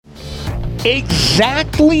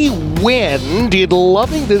Exactly when did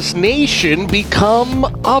loving this nation become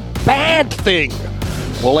a bad thing?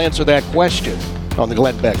 We'll answer that question on the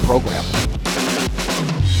Glenn Beck program.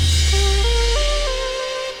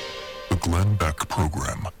 The Glenn Beck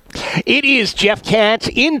program. It is Jeff Katz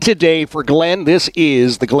in today for Glenn. This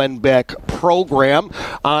is the Glenn Beck program.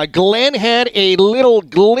 Glenn had a little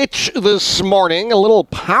glitch this morning, a little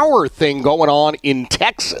power thing going on in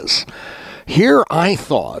Texas. Here I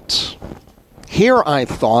thought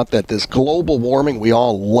that this global warming we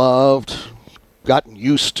all loved, gotten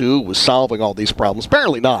used to, was solving all these problems.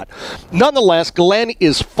 Apparently not. Nonetheless, Glenn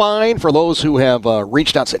is fine. For those who have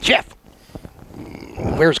reached out and said, Jeff,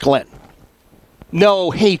 where's Glenn?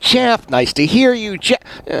 No, hey, Jeff, nice to hear you.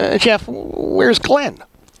 Jeff, where's Glenn?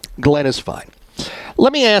 Glenn is fine.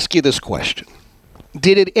 Let me ask you this question.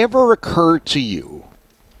 Did it ever occur to you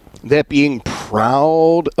that being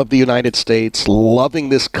proud of the United States, loving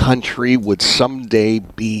this country, would someday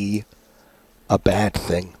be a bad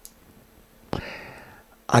thing?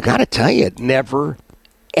 I got to tell you, it never,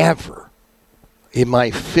 ever in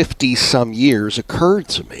my 50-some years occurred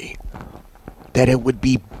to me that it would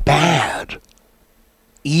be bad,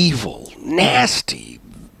 evil, nasty,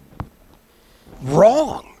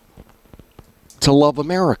 wrong to love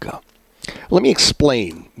America. Let me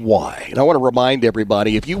explain why. And I want to remind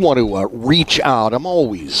everybody, if you want to reach out, I'm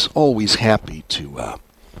always happy to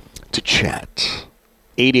chat.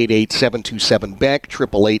 888-727-BECK,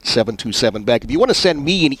 888-727-BECK. If you want to send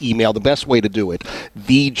me an email, the best way to do it,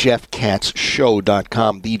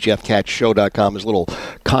 thejeffkatzshow.com. Thejeffkatzshow.com is a little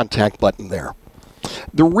contact button there.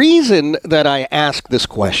 The reason that I ask this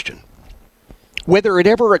question, whether it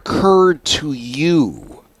ever occurred to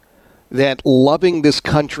you that loving this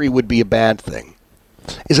country would be a bad thing,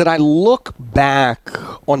 is that I look back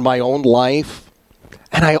on my own life,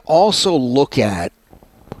 and I also look at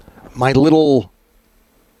my little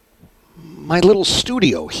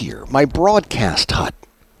studio here, my broadcast hut.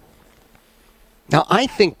 Now, I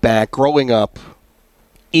think back growing up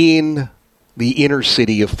in the inner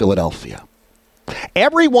city of Philadelphia.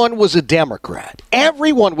 Everyone was a Democrat. That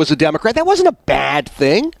wasn't a bad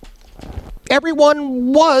thing.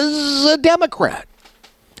 Everyone was a Democrat.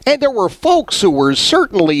 And there were folks who were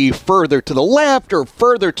certainly further to the left or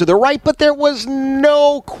further to the right, but there was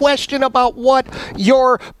no question about what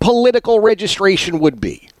your political registration would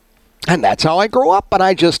be. And that's how I grew up, and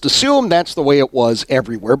I just assumed that's the way it was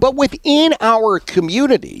everywhere. But within our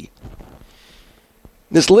community,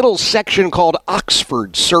 this little section called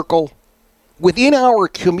Oxford Circle, within our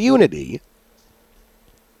community,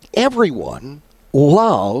 everyone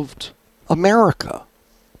loved America.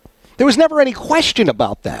 There was never any question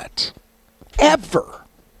about that. Ever.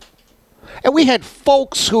 And we had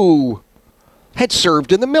folks who had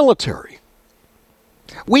served in the military.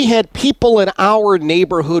 We had people in our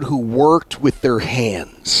neighborhood who worked with their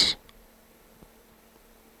hands.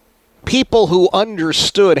 People who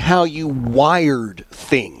understood how you wired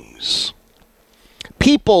things.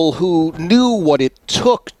 People who knew what it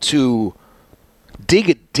took to dig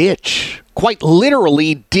a ditch, quite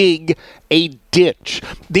literally dig a ditch.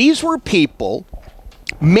 These were people,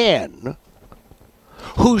 men,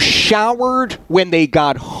 who showered when they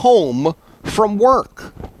got home from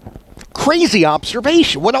work. Crazy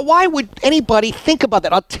observation. Well, now, why would anybody think about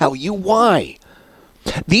that? I'll tell you why.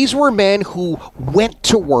 These were men who went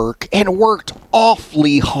to work and worked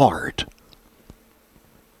awfully hard.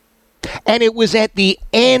 And it was at the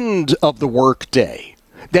end of the workday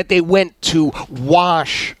that they went to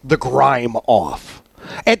wash the grime off.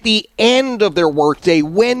 At the end of their workday,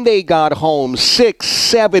 when they got home, 6,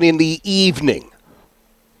 7 in the evening,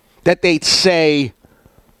 that they'd say,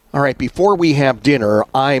 all right, before we have dinner,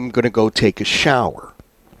 I'm going to go take a shower.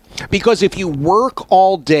 Because if you work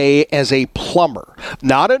all day as a plumber,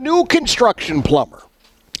 not a new construction plumber,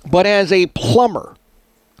 but as a plumber,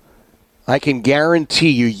 I can guarantee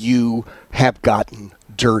you have gotten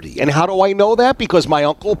dirty. And how do I know that? Because my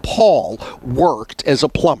Uncle Paul worked as a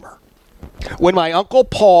plumber. When my Uncle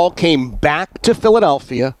Paul came back to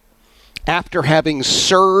Philadelphia after having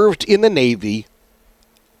served in the Navy,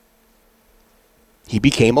 he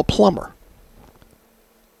became a plumber.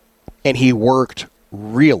 And he worked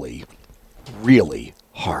really, really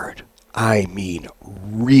hard. I mean,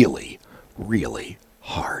 really, really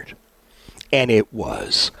hard. And it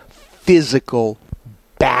was physical,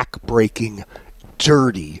 back-breaking,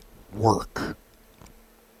 dirty work.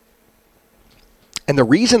 And the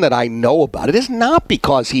reason that I know about it is not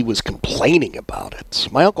because he was complaining about it.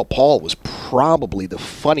 My Uncle Paul was probably the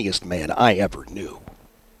funniest man I ever knew.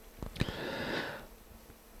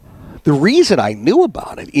 The reason I knew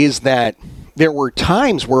about it is that there were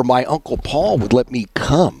times where my Uncle Paul would let me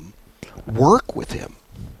come work with him.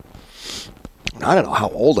 I don't know how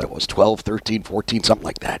old I was, 12, 13, 14, something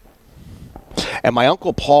like that. And my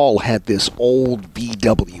Uncle Paul had this old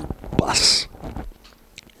VW bus.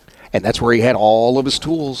 And that's where he had all of his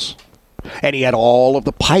tools. And he had all of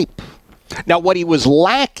the pipe. Now, what he was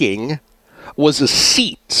lacking was a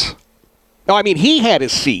seat. Now, I mean, he had a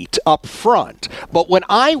seat up front, but when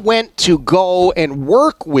I went to go and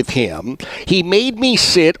work with him, he made me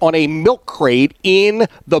sit on a milk crate in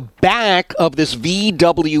the back of this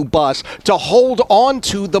VW bus to hold on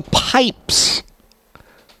to the pipes.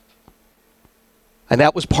 And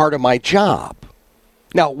that was part of my job.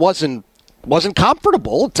 Now, it wasn't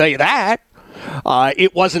comfortable, I'll tell you that.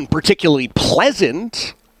 It wasn't particularly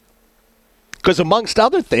pleasant. Because amongst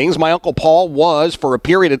other things, my Uncle Paul was, for a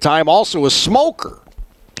period of time, also a smoker.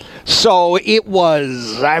 So it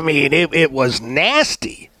was, it was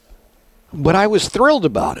nasty. But I was thrilled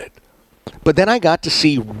about it. But then I got to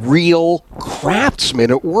see real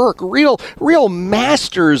craftsmen at work, real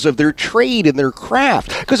masters of their trade and their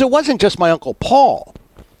craft. Because it wasn't just my Uncle Paul.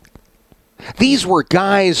 These were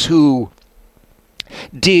guys who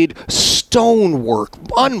did stonework,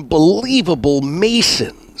 unbelievable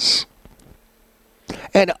masons,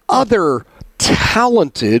 and other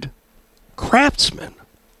talented craftsmen.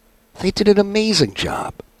 They did an amazing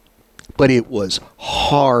job. But it was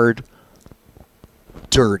hard,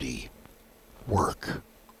 dirty work.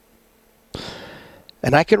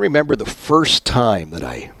 And I can remember the first time that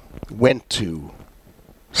I went to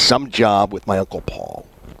some job with my Uncle Paul.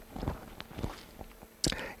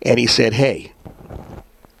 And he said, "Hey,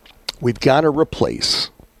 we've got to replace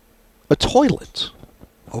a toilet."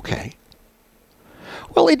 Okay.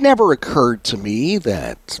 Well, it never occurred to me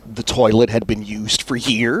that the toilet had been used for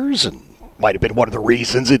years and might have been one of the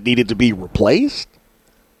reasons it needed to be replaced.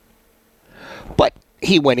 But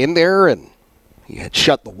he went in there and he had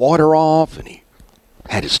shut the water off and he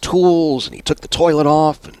had his tools and he took the toilet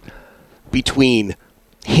off. And between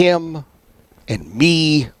him and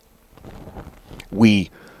me, we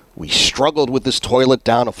struggled with this toilet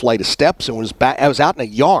down a flight of steps and I was out in a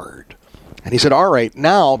yard. And he said, "All right,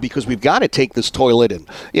 now, because we've got to take this toilet and,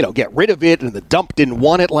 get rid of it, and the dump didn't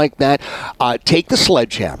want it like that, take the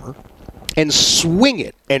sledgehammer and swing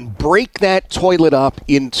it and break that toilet up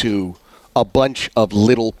into a bunch of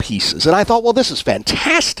little pieces." And I thought, well, this is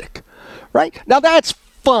fantastic, right? Now, that's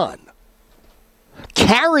fun.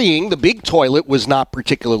 Carrying the big toilet was not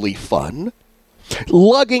particularly fun.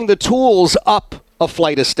 Lugging the tools up a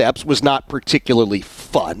flight of steps was not particularly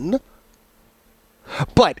fun.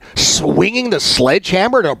 But swinging the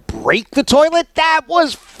sledgehammer to break the toilet, that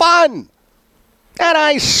was fun. And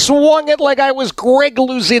I swung it like I was Greg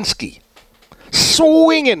Luzinski,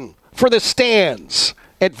 swinging for the stands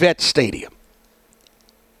at Vet Stadium.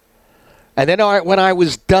 And then when I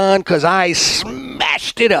was done, because I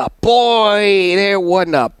smashed it up, boy, there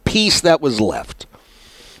wasn't a piece that was left.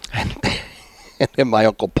 And then my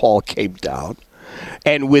Uncle Paul came down.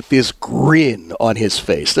 And with this grin on his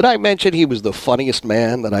face. Did I mention he was the funniest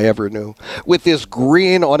man that I ever knew? With this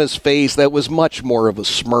grin on his face that was much more of a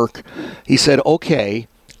smirk, he said, "Okay,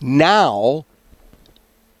 now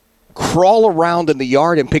crawl around in the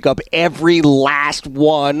yard and pick up every last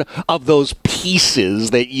one of those pieces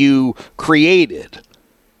that you created.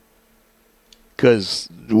 Because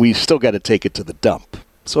we still got to take it to the dump."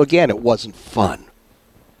 So again, it wasn't fun.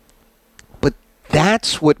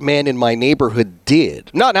 That's what men in my neighborhood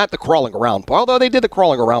did. No, not the crawling around part, although they did the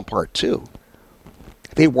crawling around part too.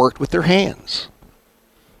 They worked with their hands.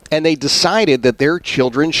 And they decided that their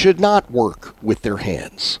children should not work with their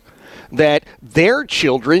hands. That their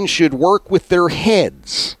children should work with their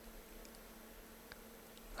heads.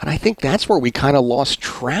 And I think that's where we kind of lost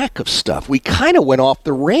track of stuff. We kind of went off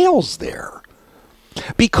the rails there.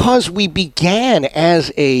 Because we began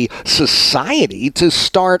as a society to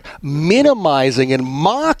start minimizing and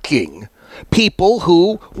mocking people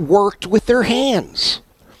who worked with their hands.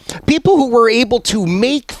 People who were able to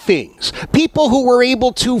make things. People who were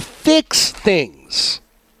able to fix things.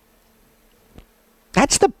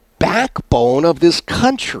 That's the backbone of this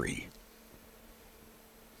country.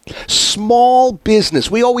 Small business.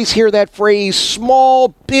 We always hear that phrase,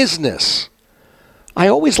 small business. I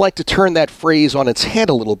always like to turn that phrase on its head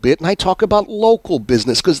a little bit, and I talk about local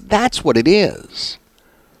business, because that's what it is.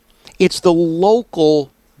 It's the local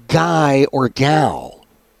guy or gal.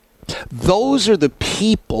 Those are the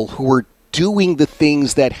people who are doing the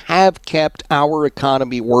things that have kept our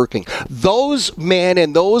economy working. Those men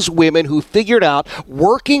and those women who figured out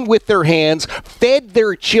working with their hands, fed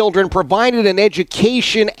their children, provided an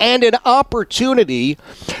education and an opportunity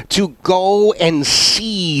to go and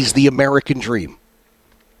seize the American dream.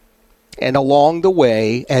 And along the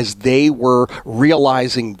way, as they were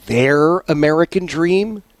realizing their American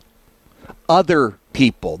dream, other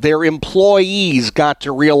people, their employees, got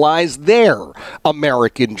to realize their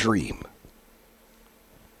American dream.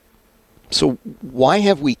 So why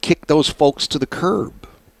have we kicked those folks to the curb?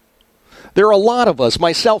 There are a lot of us,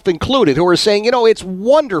 myself included, who are saying, it's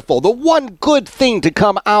wonderful. The one good thing to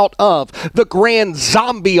come out of the grand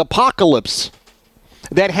zombie apocalypse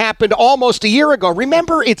that happened almost a year ago.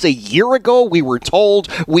 Remember, it's a year ago we were told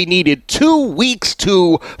we needed 2 weeks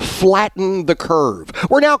to flatten the curve.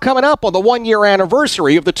 We're now coming up on the 1-year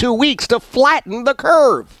anniversary of the 2 weeks to flatten the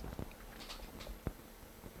curve.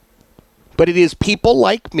 But it is people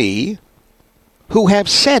like me who have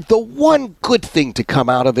said the one good thing to come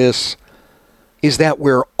out of this is that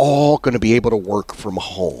we're all going to be able to work from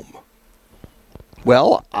home.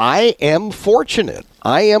 Well, I am fortunate.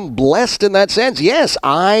 I am blessed in that sense. Yes,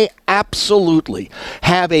 I absolutely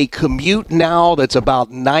have a commute now that's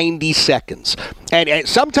about 90 seconds. And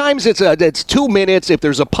sometimes it's 2 minutes if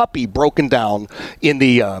there's a puppy broken down in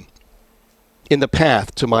the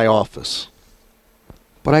path to my office.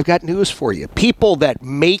 But I've got news for you. People that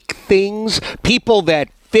make things, people that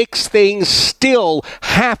fix things still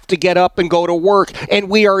have to get up and go to work. And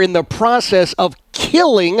we are in the process of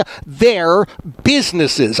killing their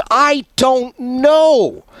businesses. I don't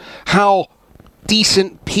know how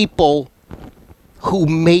decent people who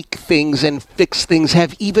make things and fix things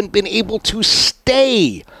have even been able to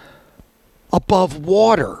stay above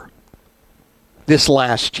water this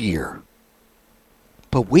last year.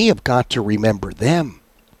 But we have got to remember them.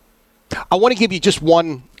 I want to give you just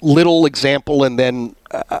one little example, and then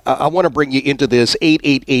I want to bring you into this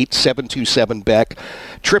 888-727-BECK,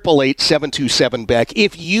 888-727-BECK.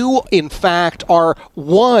 If you, in fact, are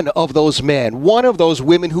one of those men, one of those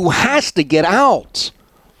women who has to get out,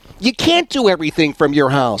 you can't do everything from your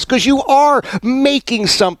house because you are making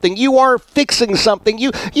something, you are fixing something,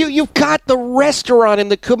 you've got the restaurant in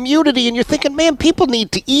the community, and you're thinking, man, people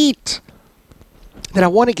need to eat. Then I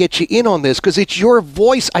want to get you in on this because it's your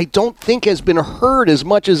voice I don't think has been heard as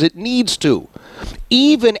much as it needs to.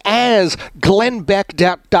 Even as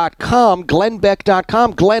GlennBeck.com,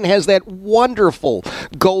 Glenn has that wonderful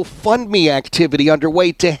GoFundMe activity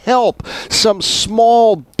underway to help some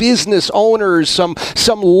small business owners, some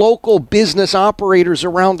local business operators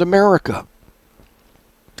around America.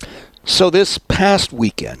 So this past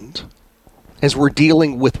weekend, as we're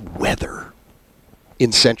dealing with weather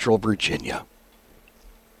in Central Virginia,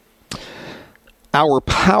 our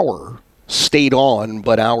power stayed on,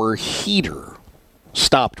 but our heater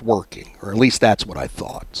stopped working, or at least that's what I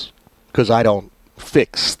thought, because I don't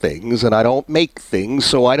fix things and I don't make things,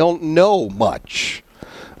 so I don't know much.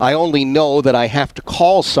 I only know that I have to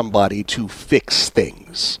call somebody to fix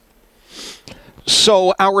things.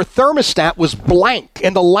 So our thermostat was blank,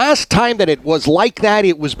 and the last time that it was like that,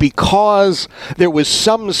 it was because there was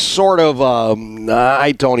some sort of,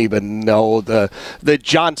 I don't even know, the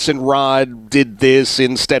Johnson rod did this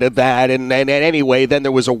instead of that, and anyway, then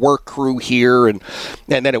there was a work crew here, and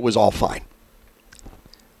then it was all fine.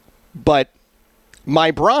 But my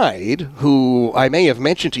bride, who I may have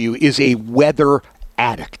mentioned to you, is a weather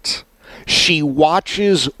addict. She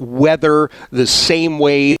watches weather the same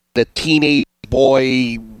way the teenage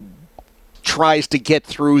boy tries to get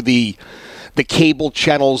through the cable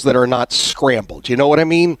channels that are not scrambled. You know what I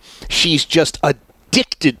mean? She's just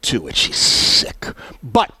addicted to it. She's sick.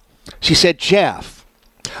 But she said, Jeff,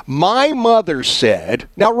 my mother said,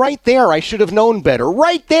 now right there, I should have known better.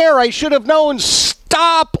 Right there, I should have known.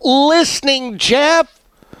 Stop listening, Jeff.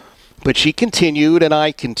 But she continued, and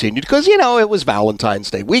I continued, because, it was Valentine's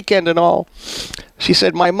Day weekend and all. She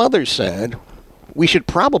said, my mother said, we should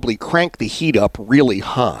probably crank the heat up really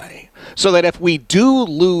high so that if we do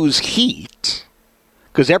lose heat,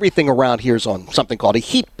 because everything around here is on something called a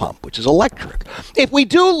heat pump, which is electric. If we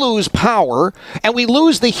do lose power and we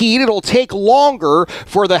lose the heat, it'll take longer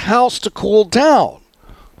for the house to cool down.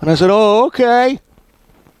 And I said, oh, okay.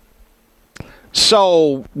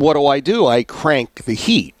 So what do? I crank the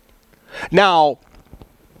heat. Now,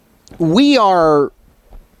 we are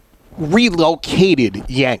relocated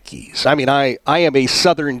Yankees. I mean, I am a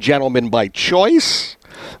Southern gentleman by choice,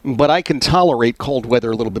 but I can tolerate cold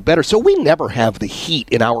weather a little bit better. So we never have the heat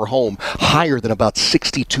in our home higher than about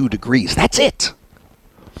 62 degrees. That's it.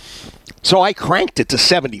 So I cranked it to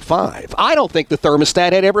 75. I don't think the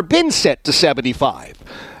thermostat had ever been set to 75.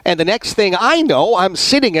 And the next thing I know, I'm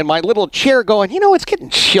sitting in my little chair going, it's getting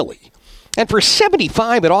chilly. And for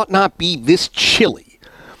 75, it ought not be this chilly.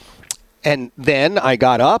 And then I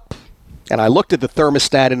got up and I looked at the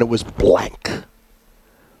thermostat and it was blank.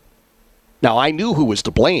 Now, I knew who was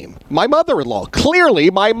to blame. My mother-in-law. Clearly,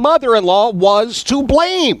 my mother-in-law was to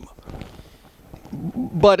blame.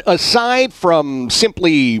 But aside from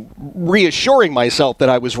simply reassuring myself that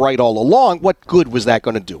I was right all along, what good was that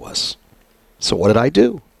going to do us? So what did I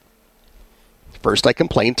do? First, I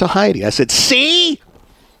complained to Heidi. I said, see?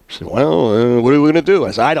 She said, well, what are we going to do?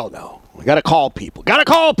 I said, I don't know. We got to call people.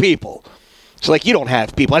 She's like, you don't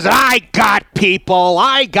have people. I said, I got people.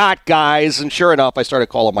 I got guys. And sure enough, I started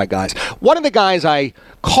calling my guys. One of the guys I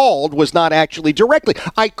called was not actually directly.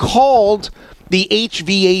 I called the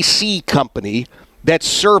HVAC company that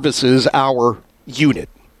services our unit.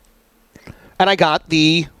 And I got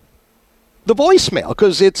the voicemail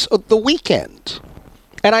because it's the weekend.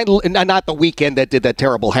 And not the weekend that did that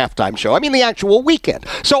terrible halftime show. I mean the actual weekend.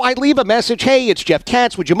 So I leave a message, hey, it's Jeff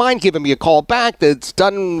Katz. Would you mind giving me a call back? That's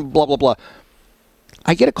done, blah, blah, blah.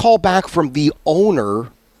 I get a call back from the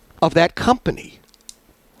owner of that company.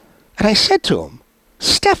 And I said to him,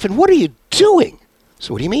 Stefan, what are you doing?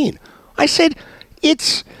 So what do you mean? I said,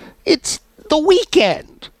 it's the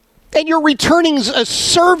weekend. And you're returning a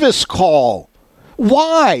service call.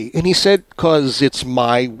 Why? And he said, because it's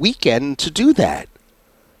my weekend to do that.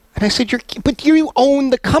 And I said, but you own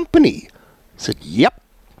the company. I said, yep.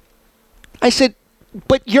 I said,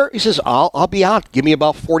 he says, I'll be out. Give me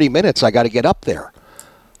about 40 minutes. I got to get up there.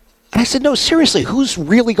 And I said, no, seriously, who's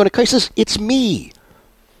really going to come? He says, it's me.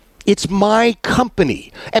 It's my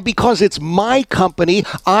company. And because it's my company,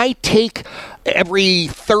 I take every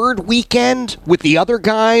third weekend with the other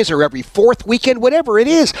guys or every fourth weekend, whatever it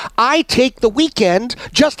is. I take the weekend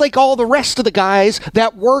just like all the rest of the guys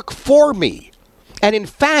that work for me. And in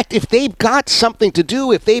fact, if they've got something to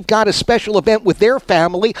do, if they've got a special event with their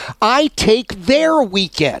family, I take their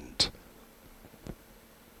weekend.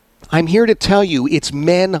 I'm here to tell you, it's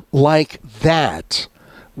men like that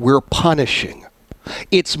we're punishing.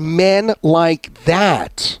 It's men like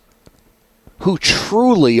that who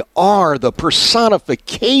truly are the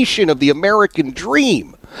personification of the American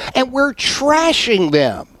dream. And we're trashing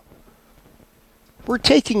them. We're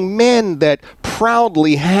taking men that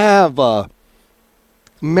proudly have a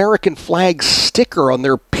American flag sticker on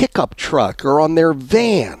their pickup truck or on their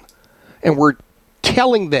van, and we're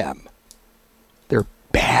telling them they're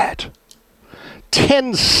bad.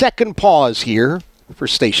 10-second pause here for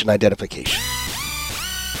station identification.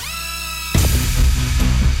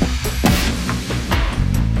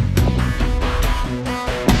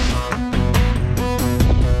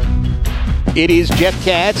 It is Jeff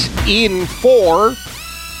Katz in for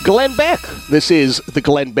Glenn Beck. This is the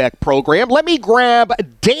Glenn Beck program. Let me grab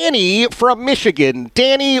Danny from Michigan.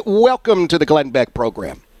 Danny, welcome to the Glenn Beck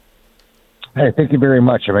program. Hey, thank you very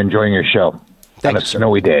much. I'm enjoying your show. Thank on you, a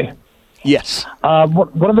snowy day. Yes.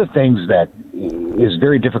 One of the things that is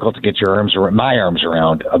very difficult to get my arms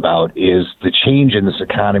around about is the change in this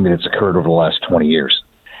economy that's occurred over the last 20 years.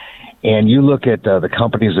 And you look at the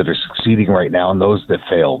companies that are succeeding right now and those that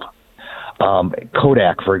failed.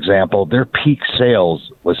 Kodak, for example, their peak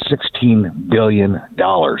sales was $16 billion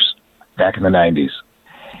back in the 90s.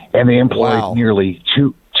 And they employed nearly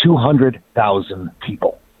 200,000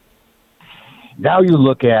 people. Now you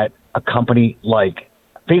look at a company like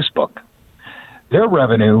Facebook. Their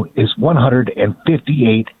revenue is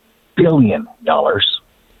 $158 billion,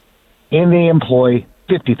 and they employ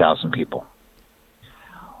 50,000 people.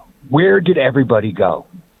 Where did everybody go?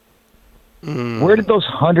 Where did those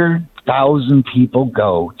 100,000 people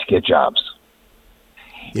go to get jobs?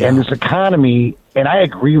 Yeah. And this economy, and I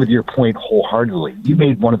agree with your point wholeheartedly. You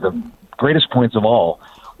made one of the greatest points of all,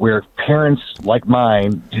 where parents like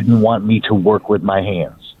mine didn't want me to work with my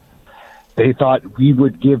hands. They thought we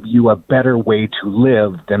would give you a better way to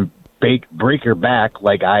live than break your back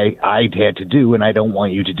like I had to do, and I don't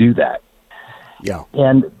want you to do that. Yeah.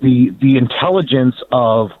 And the intelligence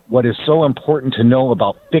of what is so important to know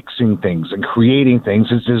about fixing things and creating things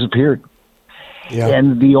has disappeared. Yeah.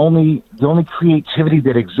 And the only creativity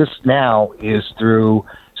that exists now is through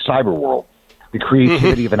cyber world. The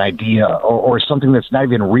creativity of an idea or something that's not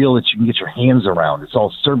even real that you can get your hands around. It's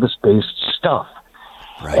all service-based stuff.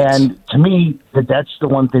 Right. And to me, that's the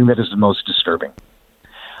one thing that is the most disturbing.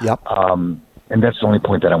 Yep. And that's the only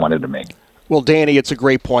point that I wanted to make. Well, Danny, it's a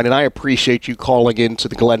great point, and I appreciate you calling into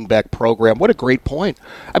the Glenn Beck program. What a great point.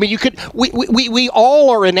 I mean, we all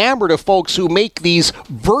are enamored of folks who make these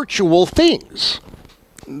virtual things.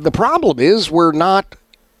 The problem is we're not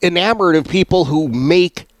enamored of people who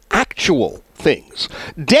make actual things.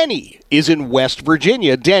 Denny is in West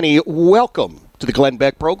Virginia. Denny, welcome to the Glenn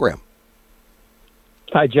Beck program.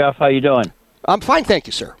 Hi, Jeff. How you doing? I'm fine, thank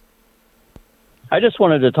you, sir. I just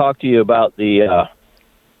wanted to talk to you about the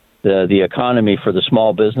economy for the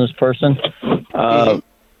small business person. I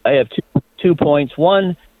have two points.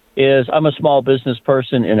 One is I'm a small business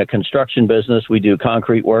person in a construction business. We do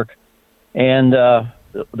concrete work, and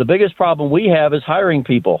the biggest problem we have is hiring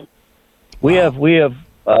people. We have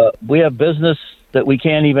business that we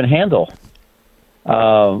can't even handle.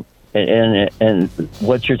 And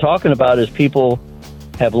what you're talking about is people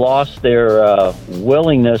have lost their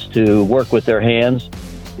willingness to work with their hands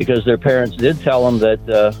because their parents did tell them that,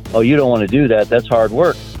 you don't want to do that. That's hard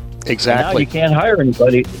work. Exactly. And now you can't hire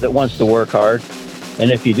anybody that wants to work hard.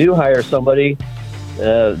 And if you do hire somebody,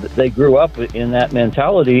 they grew up in that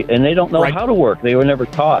mentality and they don't know how to work. They were never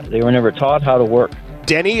taught. They were never taught how to work.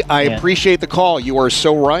 Denny, I appreciate the call. You are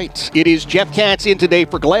so right. It is Jeff Katz in today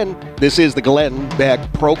for Glenn. This is the Glenn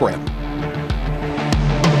Beck program.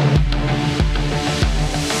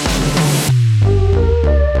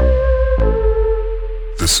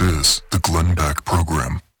 This is the Glenn Beck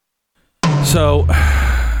program. So,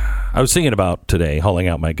 I was thinking about today hauling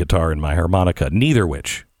out my guitar and my harmonica, neither of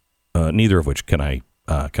which can I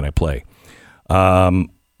play.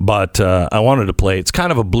 But I wanted to play. It's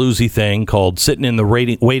kind of a bluesy thing called "Sitting in the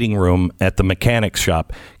Waiting Room at the Mechanic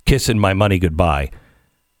Shop, Kissing My Money Goodbye,"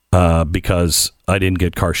 because I didn't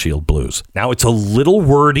get Car Shield Blues. Now it's a little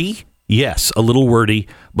wordy, yes, a little wordy,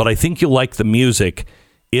 but I think you'll like the music.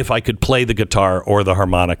 If I could play the guitar or the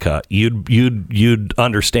harmonica, you'd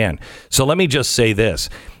understand. So let me just say this.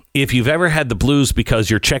 If you've ever had the blues because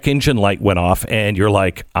your check engine light went off and you're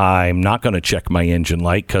like, I'm not going to check my engine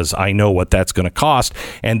light because I know what that's going to cost,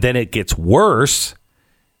 and then it gets worse,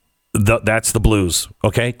 that's the blues,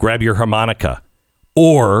 okay? Grab your harmonica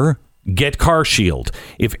or get Car Shield.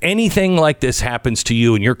 If anything like this happens to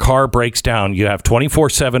you and your car breaks down, you have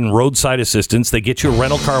 24/7 roadside assistance. They get you a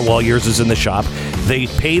rental car while yours is in the shop. They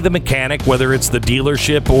pay the mechanic, whether it's the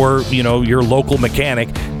dealership or, your local mechanic,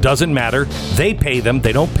 doesn't matter. They pay them.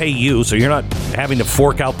 They don't pay you, so you're not having to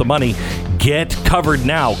fork out the money. Get covered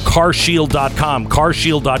now. Carshield.com.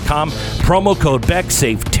 Carshield.com. Promo code Beck.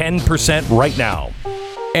 Save 10% right now.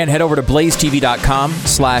 And head over to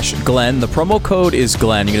blazetv.com/Glenn. The promo code is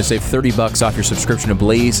Glenn. You're going to save $30 off your subscription to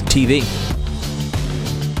Blaze TV.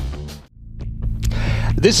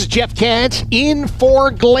 This is Jeff Katz in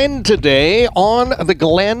for Glenn today on the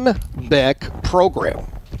Glenn Beck program.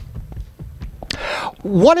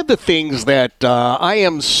 One of the things that I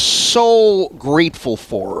am so grateful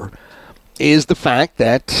for is the fact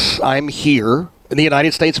that I'm here in the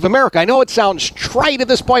United States of America. I know it sounds trite at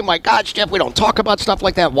this point. My gosh, Jeff, we don't talk about stuff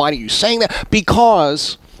like that. Why are you saying that?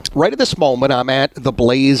 Because right at this moment, I'm at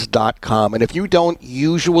theblaze.com. And if you don't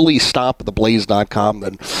usually stop at theblaze.com,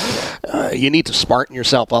 then you need to smarten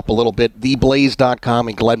yourself up a little bit. Theblaze.com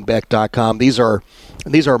and glennbeck.com. These are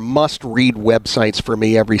must-read websites for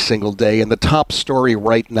me every single day. And the top story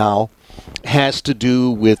right now has to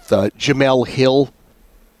do with Jemele Hill.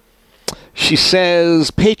 She says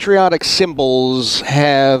patriotic symbols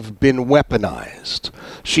have been weaponized.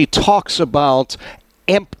 She talks about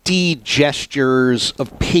empty gestures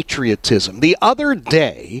of patriotism. The other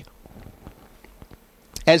day,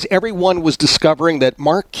 as everyone was discovering that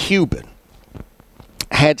Mark Cuban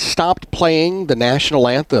had stopped playing the national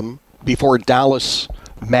anthem before Dallas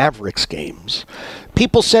Mavericks games,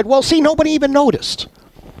 people said, well, see, nobody even noticed.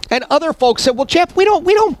 And other folks said, well, Jeff, we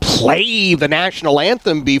don't play the national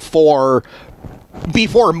anthem before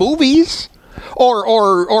movies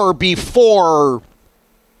or before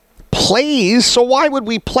plays, so why would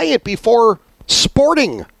we play it before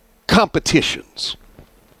sporting competitions?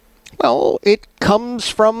 Well, it comes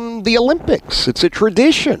from the Olympics. It's a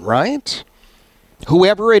tradition, right?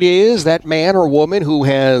 Whoever it is, that man or woman who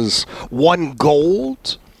has won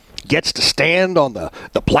gold, gets to stand on the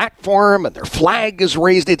platform and their flag is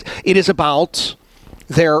raised. It is about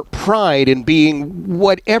their pride in being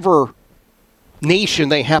whatever nation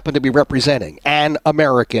they happen to be representing, an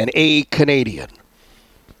American, a Canadian.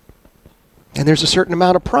 And there's a certain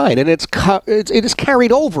amount of pride, and it is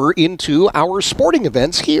carried over into our sporting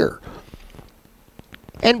events here.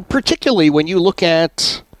 And particularly when you look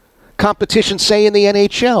at competitions, say, in the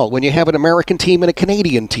NHL, when you have an American team and a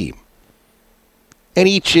Canadian team. And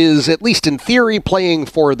each is, at least in theory, playing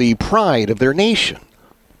for the pride of their nation.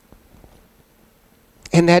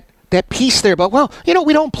 And that piece there about, well,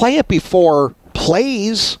 we don't play it before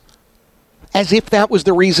plays, as if that was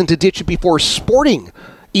the reason to ditch it before sporting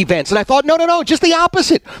events. And I thought, no, just the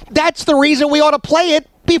opposite. That's the reason we ought to play it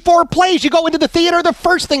before it plays. You go into the theater, the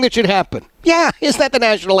first thing that should happen, is that the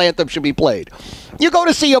national anthem should be played. You go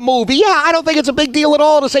to see a movie, I don't think it's a big deal at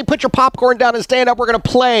all to say, put your popcorn down and stand up. We're going to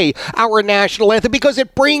play our national anthem because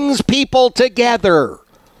it brings people together.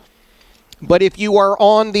 But if you are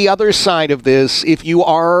on the other side of this, if you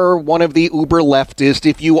are one of the uber leftist,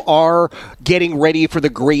 if you are getting ready for the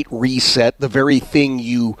Great Reset, the very thing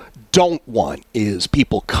you don't want is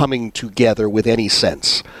people coming together with any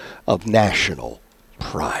sense of national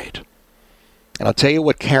pride. And I'll tell you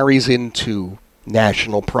what carries into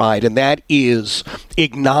national pride, and that is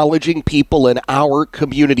acknowledging people in our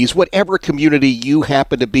communities, whatever community you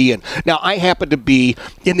happen to be in. Now, I happen to be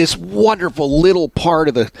in this wonderful little part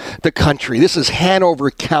of the country. This is Hanover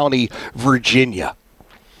County, Virginia.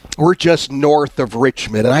 We're just north of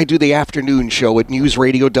Richmond, and I do the afternoon show at News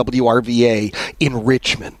Radio WRVA in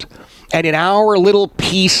Richmond. And in our little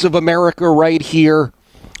piece of America right here,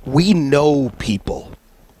 we know people.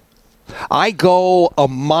 I go a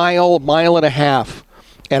mile and a half,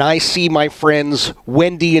 and I see my friends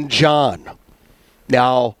Wendy and John.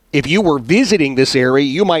 Now, if you were visiting this area,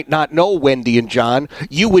 you might not know Wendy and John.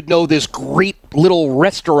 You would know this great little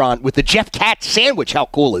restaurant with the Jeff Katz sandwich. How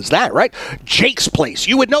cool is that, right? Jake's Place.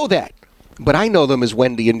 You would know that. But I know them as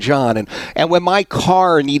Wendy and John. And when my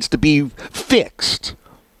car needs to be fixed,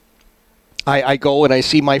 I go and I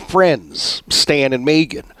see my friends, Stan and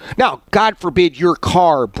Megan. Now, God forbid your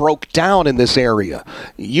car broke down in this area.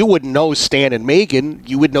 You wouldn't know Stan and Megan.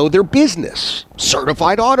 You would know their business,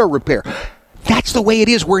 Certified Auto Repair. That's the way it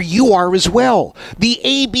is where you are as well. The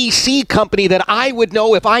ABC company that I would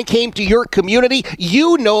know if I came to your community,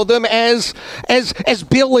 you know them as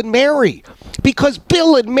Bill and Mary. Because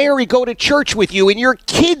Bill and Mary go to church with you, and your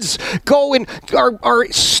kids go and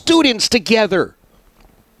are students together.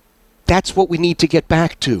 That's what we need to get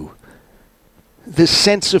back to. The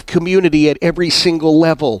sense of community at every single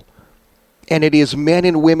level. And it is men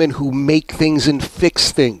and women who make things and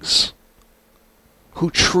fix things, who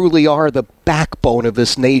truly are the backbone of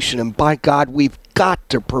this nation. And by God, we've got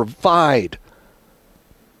to provide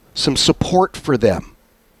some support for them,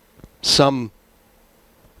 some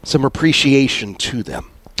appreciation to them.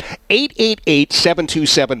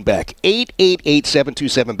 888-727-BECK.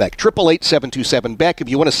 888-727-BECK. 888-727-BECK. If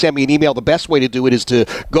you want to send me an email, the best way to do it is to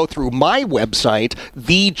go through my website,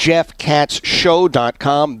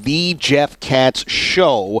 thejeffkatzshow.com,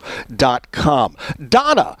 thejeffkatzshow.com.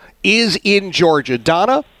 Donna is in Georgia.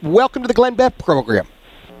 Donna, welcome to the Glenn Beck program.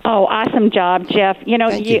 Oh, awesome job, Jeff.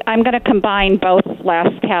 I'm going to combine both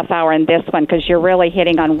last half hour and this one because you're really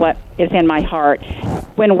hitting on what is in my heart.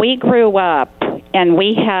 When we grew up and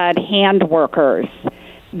we had hand workers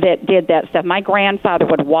that did that stuff, my grandfather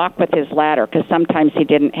would walk with his ladder because sometimes he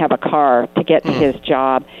didn't have a car to get to his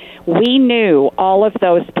job. We knew all of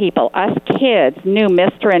those people. Us kids knew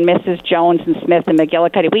Mr. and Mrs. Jones and Smith and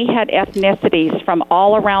McGillicuddy. We had ethnicities from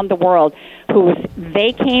all around the world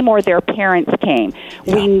they came or their parents came.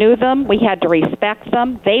 Yeah. We knew them. We had to respect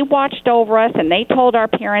them. They watched over us, and they told our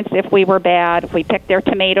parents if we were bad, if we picked their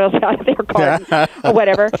tomatoes out of their garden or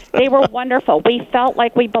whatever. They were wonderful. We felt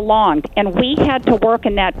like we belonged, and we had to work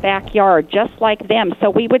in that backyard just like them. So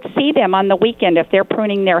we would see them on the weekend if they're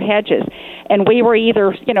pruning their hedges, and we were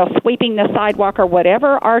either, sweeping the sidewalk or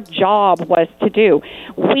whatever our job was to do.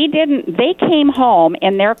 They came home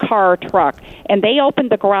in their car or truck, and they opened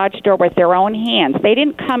the garage door with their own hands. They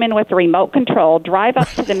didn't come in with the remote control, drive up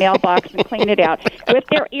to the mailbox and clean it out with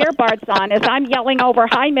their earbuds on as I'm yelling over,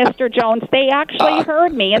 "Hi, Mr. Jones." They actually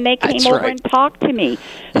heard me, and they came over and talked to me.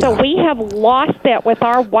 So we have lost that with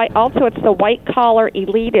our white, also it's the white-collar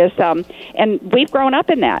elitism, and we've grown up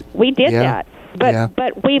in that. We did that.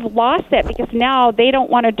 But we've lost that because now they don't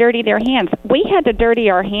want to dirty their hands. We had to dirty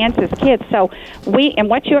our hands as kids. So and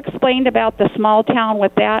what you explained about the small town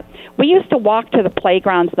with that, we used to walk to the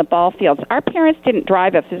playgrounds and the ball fields. Our parents didn't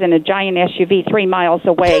drive us in a giant SUV 3 miles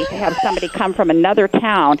away to have somebody come from another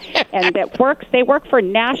town and they work for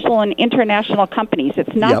national and international companies.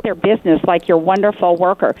 It's not their business like your wonderful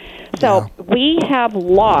worker. So we have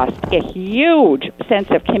lost a huge sense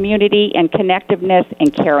of community and connectiveness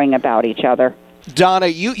and caring about each other. Donna,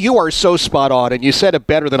 you are so spot on, and you said it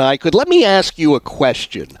better than I could. Let me ask you a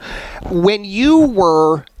question. When you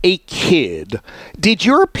were a kid, did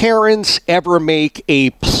your parents ever make a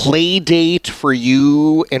play date for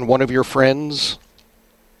you and one of your friends?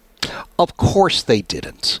 Of course they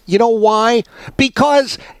didn't. You know why?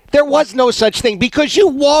 Because there was no such thing. Because you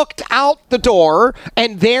walked out the door,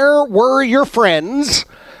 and there were your friends,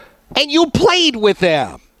 and you played with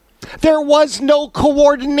them. There was no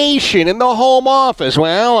coordination in the home office.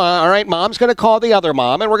 Well, all right, mom's going to call the other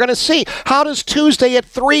mom, and we're going to see. How does Tuesday at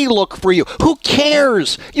 3 look for you? Who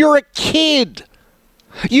cares? You're a kid.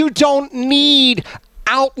 You don't need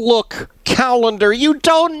Outlook calendar. You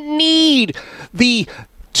don't need the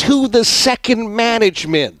to-the-second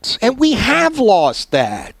management. And we have lost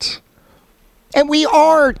that. And we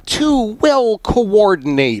are too well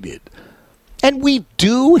coordinated. And we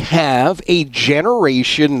do have a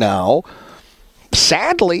generation now,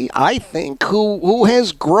 sadly, I think, who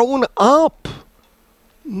has grown up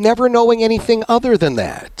never knowing anything other than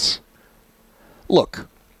that. Look,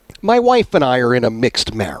 my wife and I are in a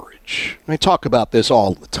mixed marriage. I talk about this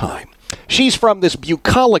all the time. She's from this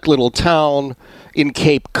bucolic little town in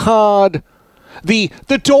Cape Cod. The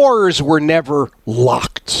doors were never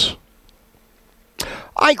locked.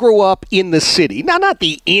 I grew up in the city. Now, not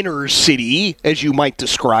the inner city, as you might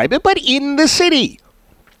describe it, but in the city.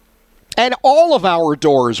 And all of our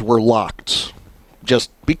doors were locked,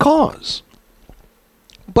 just because.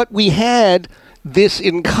 But we had this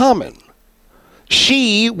in common.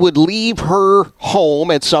 She would leave her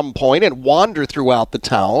home at some point and wander throughout the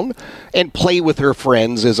town and play with her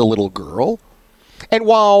friends as a little girl. And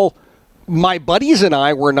while my buddies and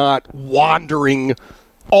I were not wandering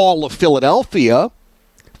all of Philadelphia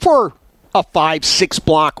for a 5-6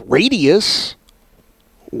 block radius,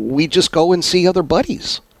 we just go and see other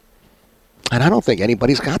buddies. And I don't think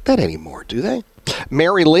anybody's got that anymore, do they?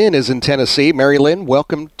 Mary Lynn is in Tennessee. Mary Lynn,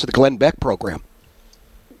 welcome to the Glenn Beck program.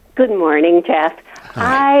 Good morning, Jeff.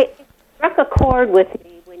 Hi. I struck a chord with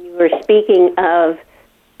me when you were speaking of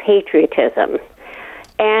patriotism.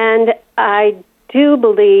 And I do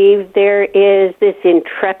believe there is this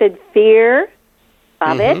intrepid fear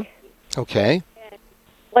of it. Okay.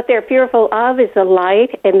 What they're fearful of is the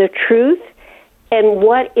light and the truth. And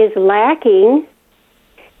what is lacking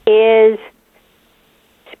is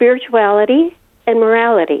spirituality and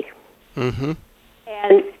morality. Mm-hmm.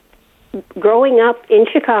 And growing up in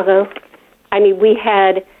Chicago, I mean, we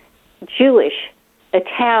had Jewish,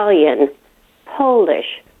 Italian,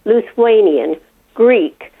 Polish, Lithuanian,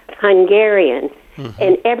 Greek, Hungarian,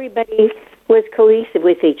 and everybody was cohesive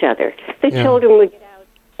with each other. The children would get out,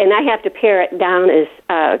 and I have to pare it down as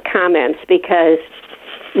comments because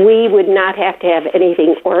we would not have to have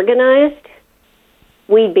anything organized.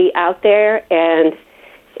 We'd be out there, and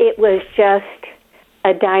it was just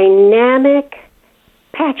a dynamic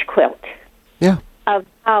patch quilt of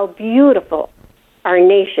how beautiful our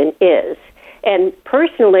nation is. And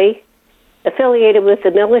personally, affiliated with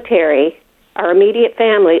the military, our immediate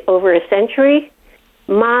family, over a century,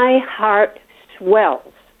 my heart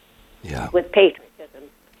swells with patriotism.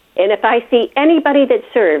 And if I see anybody that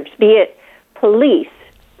serves, be it police,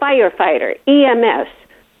 firefighter, EMS,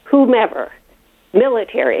 whomever,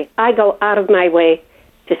 military, I go out of my way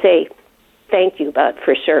to say, thank you, bud,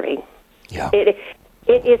 for serving. Yeah.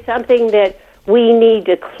 It is something that we need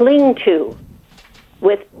to cling to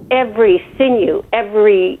with every sinew,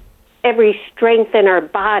 every strength in our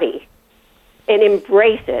body, and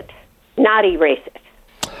embrace it, not erase it.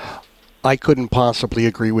 I couldn't possibly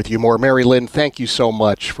agree with you more. Mary Lynn, thank you so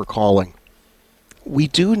much for calling. We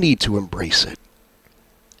do need to embrace it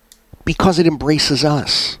because it embraces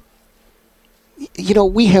us. You know,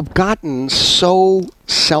 we have gotten so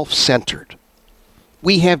self-centered.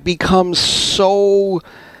 We have become so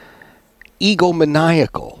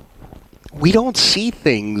egomaniacal. We don't see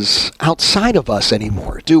things outside of us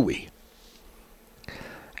anymore, do we?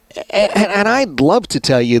 And I'd love to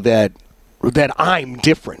tell you that I'm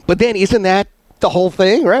different. But then isn't that the whole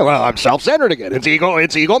thing, right? Well, I'm self-centered again. It's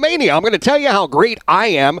egomania. I'm going to tell you how great I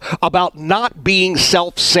am about not being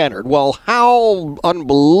self-centered. Well, how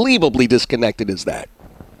unbelievably disconnected is that?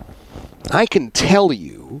 I can tell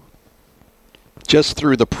you, just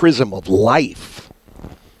through the prism of life,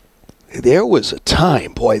 there was a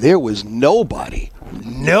time, boy, there was nobody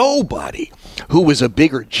who was a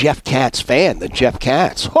bigger Jeff Katz fan than Jeff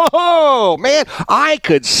Katz. Oh, man, I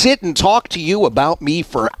could sit and talk to you about me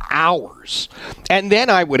for hours. And then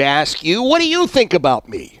I would ask you, what do you think about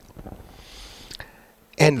me?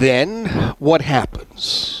 And then what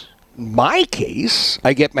happens? In my case,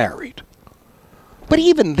 I get married. But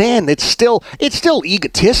even then, it's still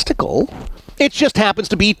egotistical. It just happens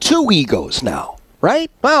to be two egos now,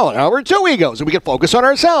 right? Well, now we're two egos, and we can focus on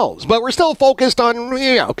ourselves. But we're still focused on,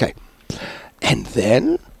 okay. And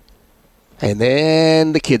then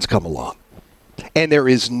the kids come along. And there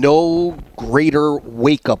is no greater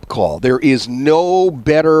wake-up call. There is no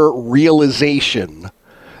better realization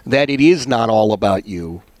that it is not all about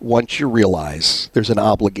you once you realize there's an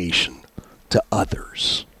obligation to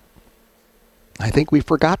others. I think we've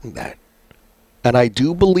forgotten that. And I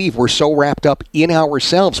do believe we're so wrapped up in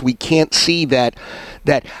ourselves, we can't see that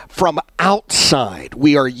from outside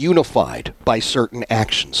we are unified by certain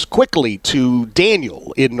actions. Quickly to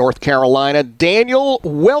Daniel in North Carolina. Daniel,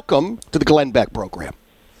 welcome to the Glenn Beck program.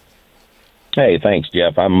 Hey, thanks,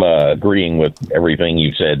 Jeff. I'm agreeing with everything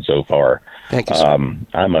you've said so far. Thank you, sir.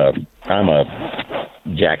 I'm a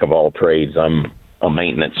jack of all trades. I'm a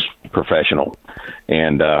maintenance professional,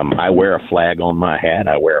 and I wear a flag on my hat.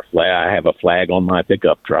 I have a flag on my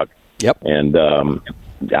pickup truck. Yep. And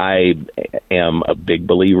I am a big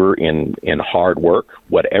believer in hard work.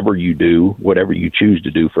 Whatever you do, whatever you choose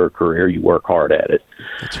to do for a career, you work hard at it.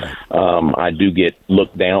 That's right. I do get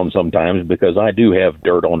looked down sometimes because I do have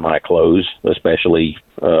dirt on my clothes, especially,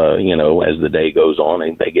 as the day goes on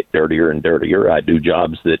and they get dirtier and dirtier. I do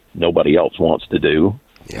jobs that nobody else wants to do.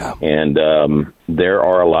 Yeah. And there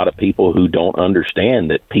are a lot of people who don't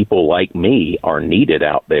understand that people like me are needed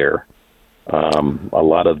out there. A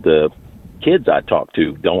lot of the kids I talk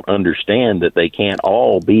to don't understand that they can't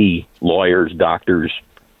all be lawyers, doctors,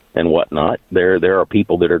 and whatnot. There are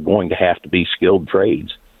people that are going to have to be skilled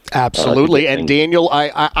trades. Absolutely. And Daniel,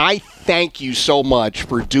 I thank you so much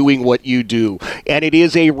for doing what you do. And it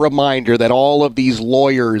is a reminder that all of these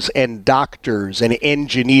lawyers and doctors and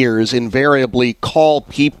engineers invariably call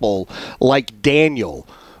people like Daniel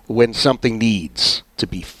when something needs to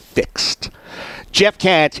be fixed. Jeff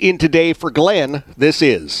Katz in today for Glenn. This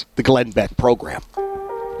is the Glenn Beck program.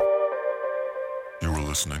 You are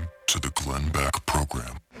listening to the Glenn Beck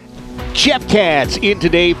program. Jeff Katz in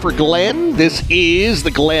today for Glenn. This is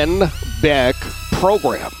the Glenn Beck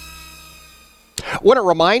program. I want to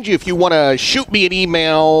remind you, if you want to shoot me an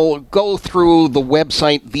email, go through the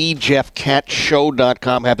website,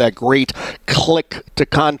 thejeffkatzshow.com. Have that great click to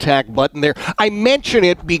contact button there. I mention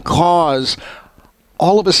it because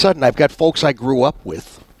all of a sudden I've got folks I grew up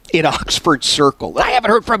with in Oxford Circle. I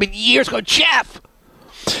haven't heard from in years. Go, Jeff,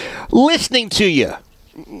 listening to you.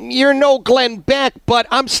 You're no Glenn Beck, but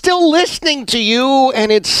I'm still listening to you,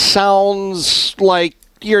 and it sounds like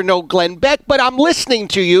you're no Glenn Beck, but I'm listening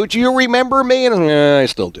to you. Do you remember me? And I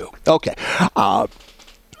still do. Okay.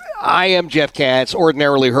 I am Jeff Katz,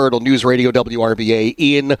 ordinarily heard on News Radio WRVA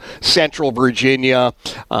in Central Virginia.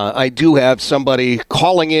 I do have somebody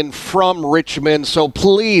calling in from Richmond, so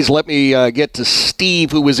please let me get to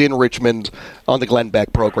Steve, who was in Richmond on the Glenn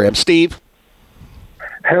Beck program. Steve?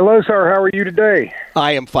 Hello, sir. How are you today?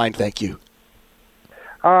 I am fine, thank you.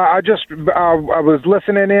 I was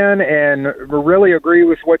listening in and really agree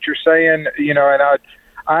with what you're saying. And I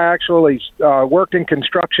actually worked in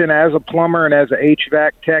construction as a plumber and as an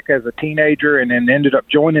HVAC tech as a teenager, and then ended up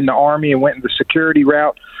joining the Army and went in the security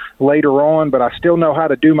route later on. But I still know how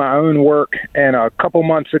to do my own work. And a couple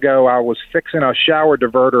months ago, I was fixing a shower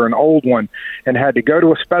diverter, an old one, and had to go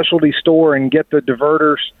to a specialty store and get the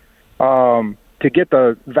diverters. To get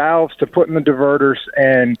the valves to put in the diverters,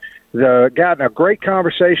 and got in a great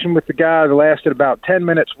conversation with the guy that lasted about 10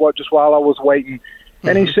 minutes just while I was waiting.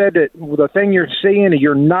 And he said that the thing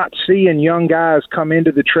you're not seeing young guys come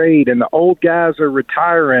into the trade, and the old guys are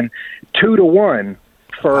retiring 2-to-1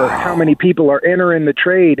 for how many people are entering the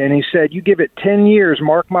trade. And he said, you give it 10 years,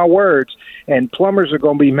 mark my words, and plumbers are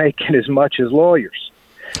going to be making as much as lawyers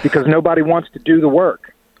because nobody wants to do the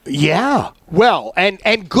work. Yeah, well,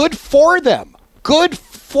 and good for them. Good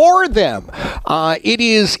for them. It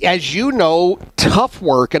is, as you know, tough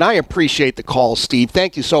work, and I appreciate the call, Steve.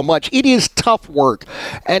 Thank you so much. It is tough work.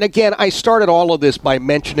 And again, I started all of this by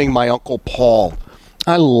mentioning my Uncle Paul.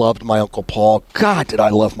 I loved my Uncle Paul. God, did I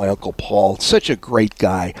love my Uncle Paul. Such a great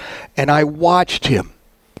guy. And I watched him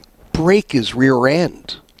break his rear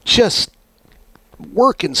end, just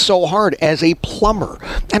working so hard as a plumber.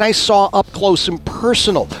 And I saw up close and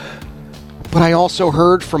personal. But I also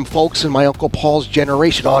heard from folks in my Uncle Paul's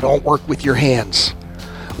generation, don't work with your hands.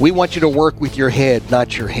 We want you to work with your head,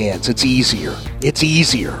 not your hands. It's easier. It's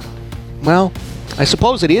easier. Well, I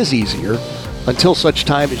suppose it is easier until such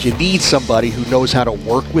time as you need somebody who knows how to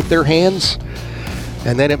work with their hands.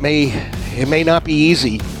 And then it may not be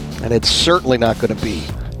easy, and it's certainly not going to be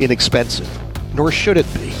inexpensive, nor should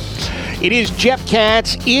it be. It is Jeff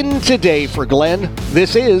Katz in today for Glenn.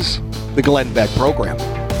 This is the Glenn Beck program.